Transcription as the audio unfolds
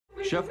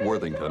Chef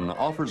Worthington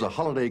offers a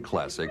holiday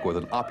classic with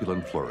an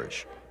opulent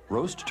flourish: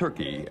 roast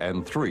turkey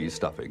and 3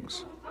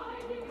 stuffings.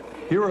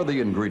 Here are the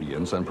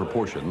ingredients and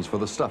proportions for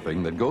the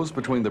stuffing that goes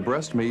between the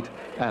breast meat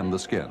and the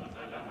skin.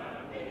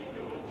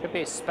 Should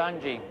be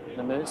spongy,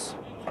 the mousse.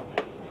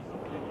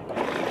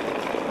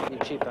 Be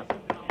cheaper.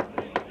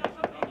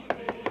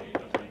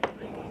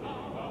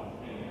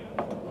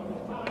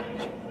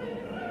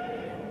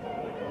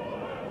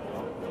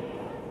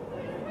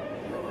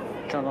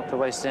 Try not to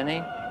waste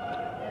any.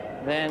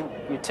 Then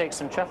you take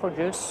some truffle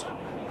juice.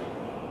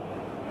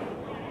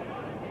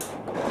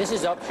 This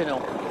is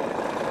optional,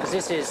 because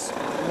this is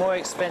more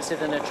expensive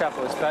than the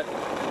truffles, but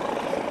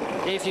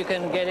if you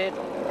can get it,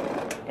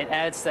 it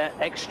adds that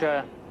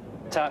extra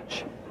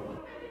touch.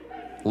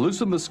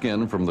 Loosen the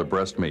skin from the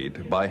breast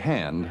meat by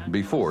hand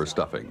before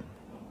stuffing.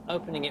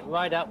 Opening it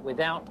right up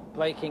without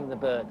breaking the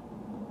bird.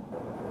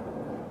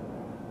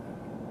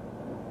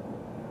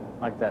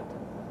 Like that.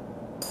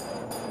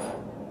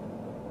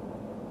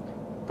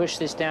 Push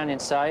this down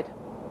inside,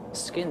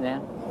 skin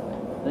there,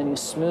 then you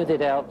smooth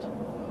it out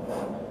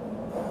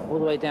all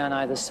the way down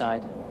either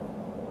side.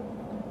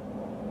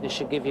 This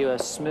should give you a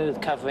smooth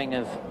covering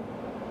of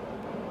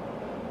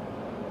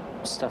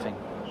stuffing.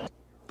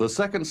 The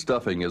second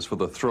stuffing is for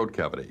the throat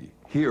cavity.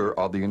 Here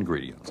are the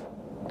ingredients.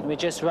 We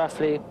just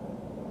roughly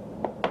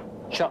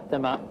chop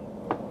them up.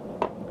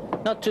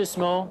 Not too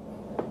small,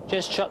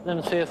 just chop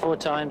them 3 or 4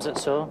 times,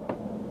 that's all.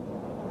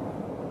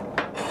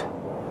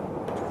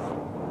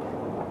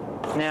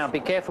 Now, be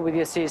careful with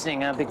your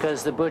seasoning,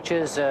 because the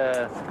butchers,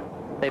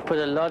 they put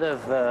a lot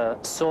of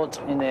salt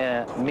in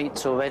their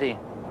meats already.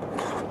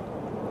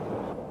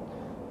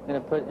 I'm going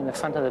to put it in the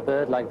front of the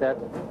bird like that.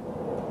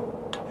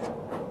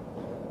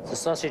 The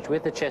sausage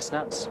with the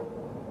chestnuts.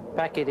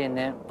 Pack it in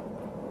there.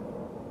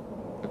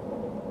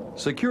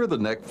 Secure the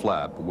neck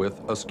flap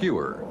with a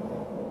skewer.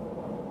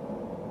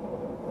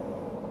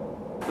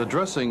 The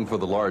dressing for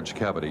the large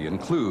cavity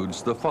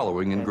includes the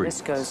following ingredients.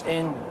 This goes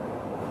in.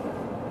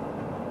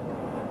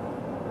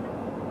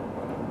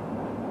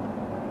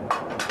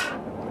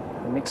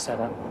 Mix that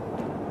up.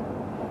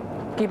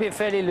 Keep it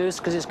fairly loose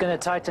because it's going to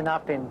tighten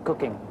up in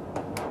cooking.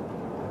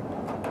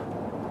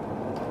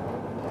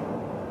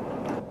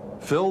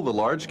 Fill the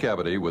large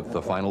cavity with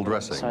the final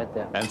dressing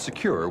and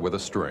secure with a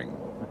string.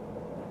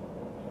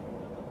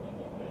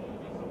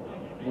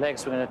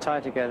 Legs we're going to tie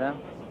together.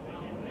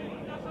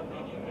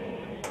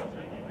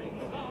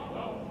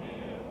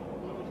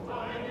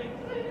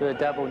 Do a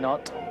double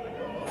knot.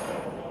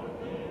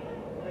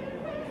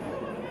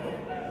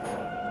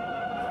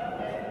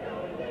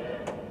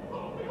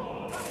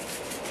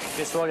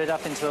 Just roll it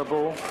up into a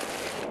ball,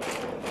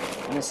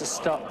 and this will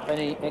stop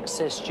any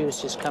excess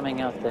juices coming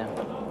out there.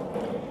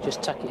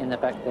 Just tuck it in the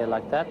back there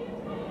like that.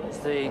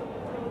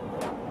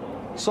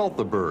 Salt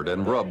the bird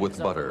and rub with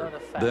butter,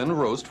 then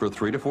roast for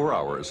 3 to 4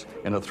 hours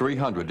in a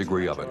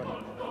 300-degree oven.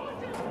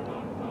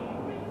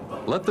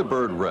 Let the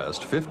bird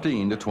rest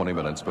 15 to 20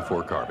 minutes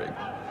before carving.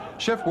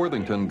 Chef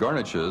Worthington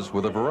garnishes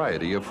with a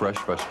variety of fresh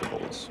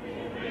vegetables.